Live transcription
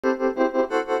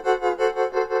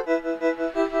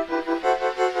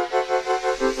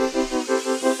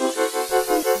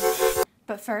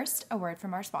But first, a word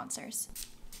from our sponsors.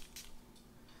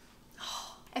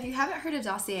 If you haven't heard of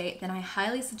Dossier, then I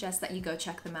highly suggest that you go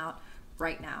check them out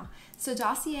right now. So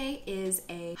Dossier is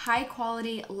a high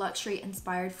quality luxury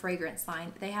inspired fragrance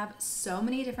line. They have so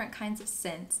many different kinds of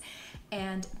scents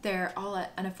and they're all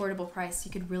at an affordable price.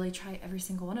 You could really try every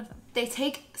single one of them. They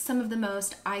take some of the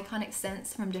most iconic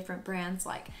scents from different brands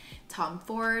like Tom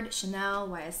Ford, Chanel,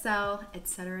 YSL,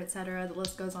 etc., etc. The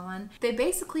list goes on. They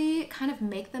basically kind of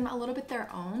make them a little bit their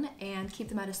own and keep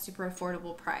them at a super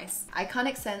affordable price.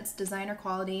 Iconic scents, designer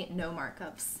quality, no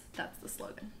markups. That's the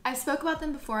slogan. I spoke about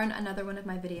them before in another one of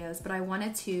my videos, but I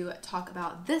wanted to talk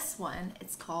about this one.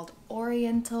 It's called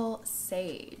Oriental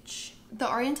Sage. The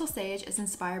Oriental Sage is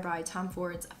inspired by Tom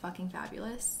Ford's Fucking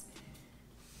Fabulous.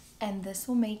 And this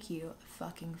will make you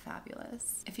fucking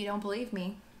fabulous. If you don't believe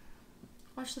me,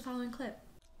 watch the following clip.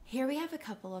 Here we have a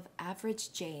couple of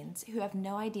average Janes who have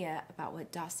no idea about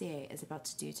what Dossier is about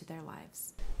to do to their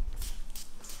lives.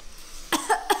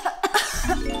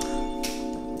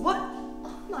 What?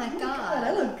 Oh my god.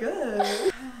 I look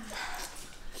good.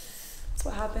 That's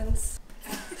what happens.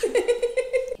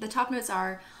 The top notes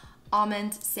are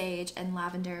almond, sage, and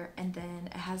lavender, and then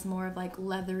it has more of like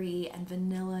leathery and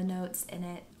vanilla notes in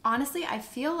it. Honestly, I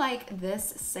feel like this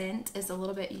scent is a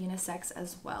little bit unisex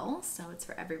as well, so it's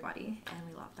for everybody, and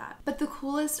we love that. But the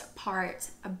coolest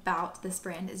part about this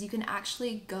brand is you can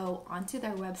actually go onto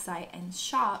their website and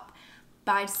shop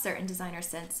by certain designer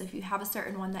scents. So if you have a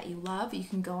certain one that you love, you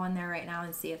can go on there right now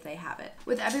and see if they have it.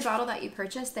 With every bottle that you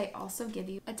purchase, they also give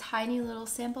you a tiny little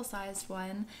sample-sized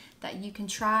one that you can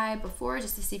try before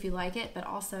just to see if you like it, but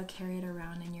also carry it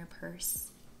around in your purse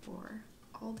for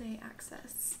all-day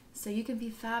access. So you can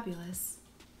be fabulous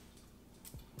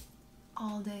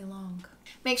all day long.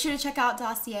 Make sure to check out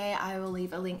Dossier. I will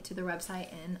leave a link to their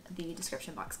website in the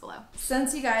description box below.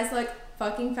 Since you guys look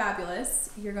fucking fabulous,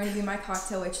 you're going to be my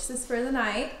cocktail waitresses for the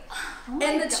night. Oh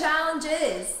and the challenge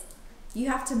is, you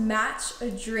have to match a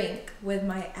drink with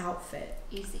my outfit.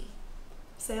 Easy.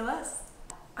 Say less.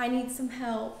 I need some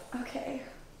help. Okay.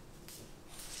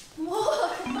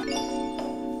 What?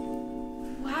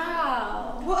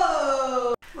 Wow.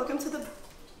 Whoa. Welcome to the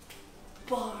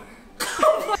bar.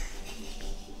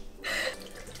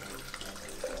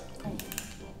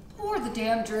 Pour the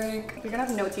damn drink. You're gonna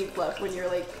have no teeth left when you're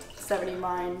like 70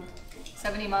 mine.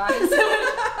 70 mines?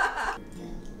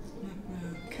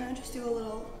 Can I just do a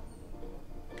little...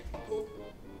 And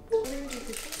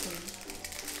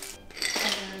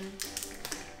then...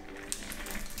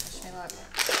 Wish me luck.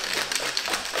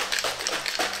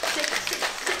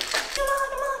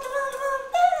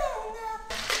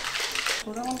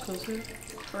 Pull that one closer,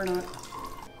 or not?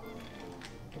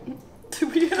 Do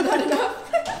we have that enough?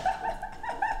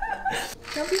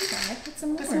 Don't be shy, put some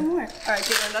more. Put some more. Alright,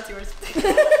 Caitlin, that's yours.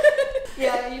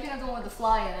 Yeah, you can have the one with the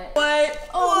fly in it. What?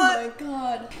 Oh what? my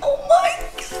god. Oh my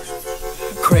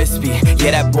god. Crispy,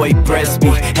 yeah, that boy breast me.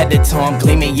 Head to toe, I'm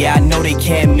gleaming, yeah, I know they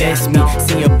can't miss me.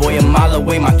 See a boy a mile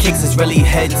away, my kicks is really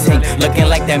hitting. Looking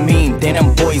like that meme, then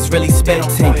them boys really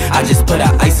spitting. I just put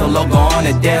an ISO logo on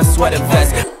a damn sweater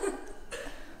vest.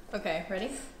 Okay, ready?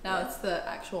 Now it's the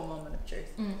actual moment of truth.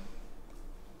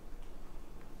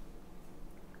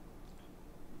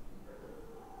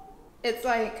 It's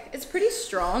like, it's pretty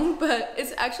strong, but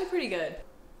it's actually pretty good.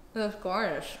 It's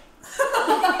garnish.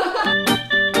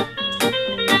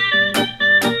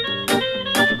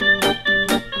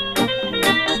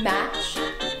 Match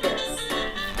this.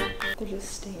 They're just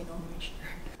staying on my shirt.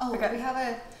 Oh, Okay. we have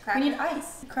a We need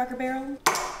ice. Cracker Barrel.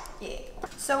 Yeah.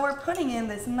 So we're putting in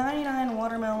this 99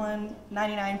 watermelon,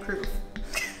 99 proof.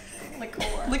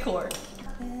 liqueur. Liqueur.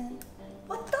 And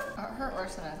what the? It hurt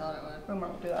worse than I thought it would. I'm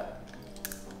gonna do that.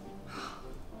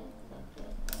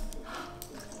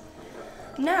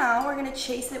 Now we're gonna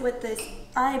chase it with this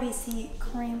IBC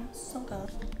cream soda.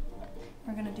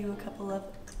 We're gonna do a couple of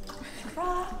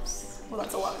drops. Well,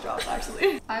 that's a lot of drops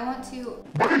actually. I want to use a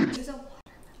watermelon.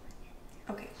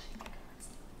 Okay.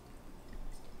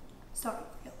 Sorry,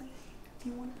 Kelly. Do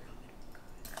you want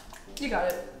to? You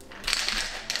got it.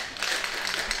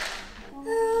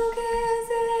 Who can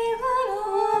say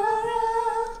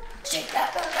what? Shake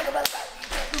that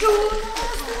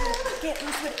get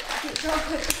loose with it. Get drunk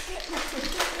with it. Get loose with it.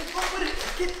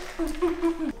 Get drunk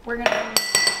with it.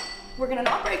 We're gonna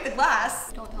not break the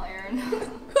glass. Don't tell Erin.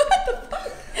 What the fuck?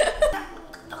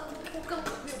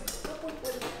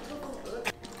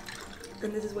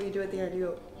 And this is what you do at the end. You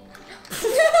go.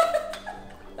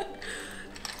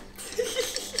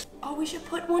 Oh, we should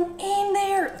put one in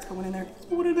there. Let's put one in there.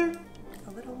 Put one in there.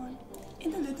 A little one.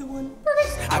 And a little one.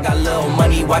 I I got little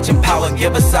money, watching power,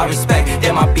 give us our respect.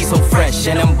 Damn, I be so fresh,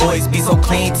 and them boys be so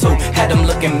clean too. Had them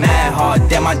looking mad hard,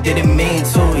 damn, I didn't mean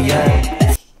to,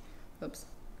 yeah. Oops.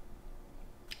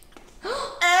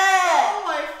 Oh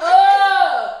my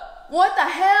god! What the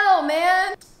hell,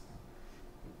 man?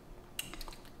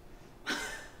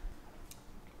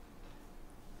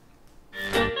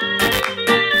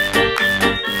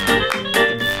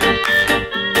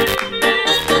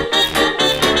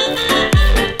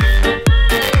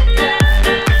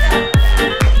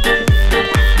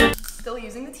 Still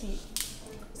using the tea.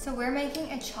 So we're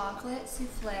making a chocolate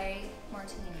souffle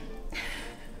martini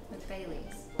with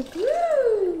Bailey's.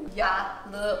 Woo! Yeah,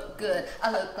 look good.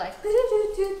 I look like.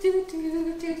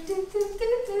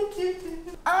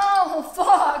 Oh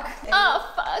fuck!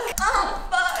 Oh fuck! Oh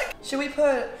fuck! Should we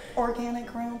put organic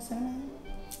ground cinnamon?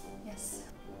 Yes.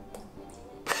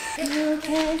 You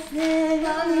can say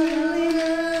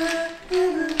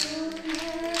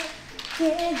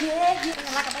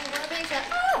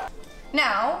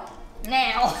Now.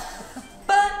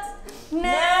 But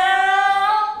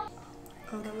now.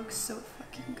 Oh, that looks so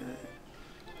fucking good.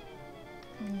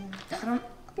 I don't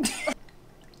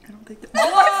think that.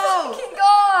 Oh my fucking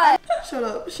god! Shut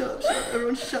up, shut up, shut up.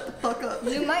 Everyone shut the fuck up.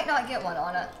 You might not get one,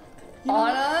 Anna.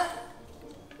 Anna?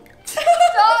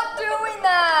 Stop doing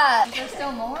that! Is there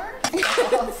still more?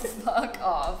 Oh, fuck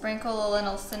off. Sprinkle a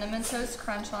little cinnamon toast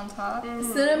crunch on top.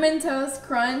 Cinnamon toast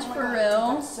crunch for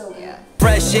real. So good. Yeah.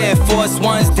 Fresh Air Force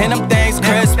Ones, denim things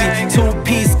crispy.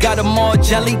 2-piece, got them all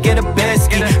jelly, get a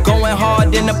biscuit. Going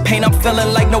hard in the paint, I'm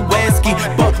feeling like Nowitzki.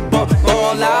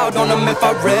 Ball out on them if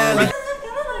I really.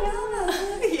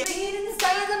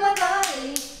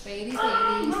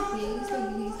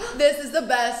 This is the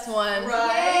best one.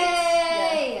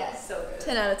 Right? Yay! So good.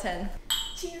 10 out of 10.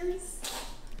 Cheers.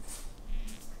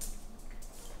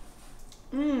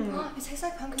 It tastes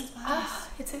like pumpkin spice.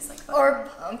 It tastes like Or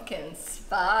pumpkin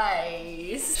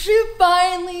spice. She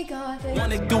finally got it.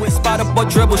 Wanna do it, spot up or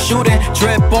dribble, shooting.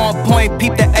 Drip on point,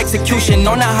 peep the execution.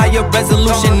 On a higher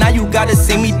resolution, now you gotta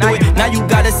see me do it. Now you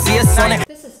gotta see us on it.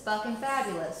 This is fucking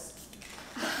fabulous.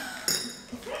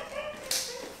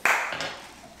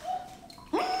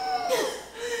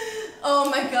 Oh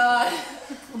my god.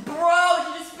 Bro,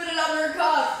 she just spit it out of her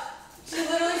cup. She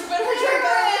literally spit her drink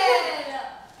out.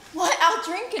 What? I'll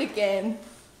drink it again.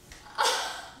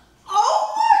 Oh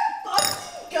my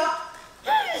fucking god.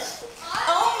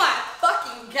 Oh my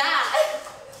fucking god.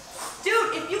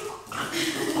 dude, if you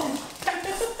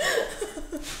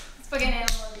It's fucking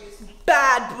animal abuse.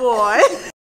 bad boy.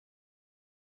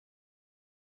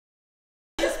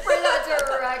 Just spray that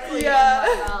directly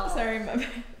Yeah. in my mouth. Sorry, my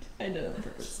bad. I did it on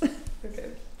purpose.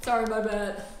 Okay. Sorry, my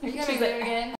bad. Are you gonna do it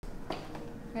again?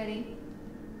 Ready?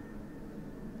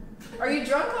 Are you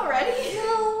drunk already?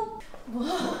 No.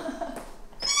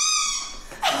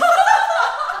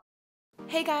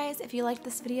 Hey guys, if you liked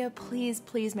this video, please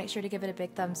make sure to give it a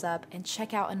big thumbs up and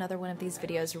check out another one of these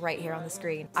videos right here on the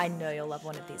screen. I know you'll love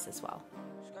one of these as well.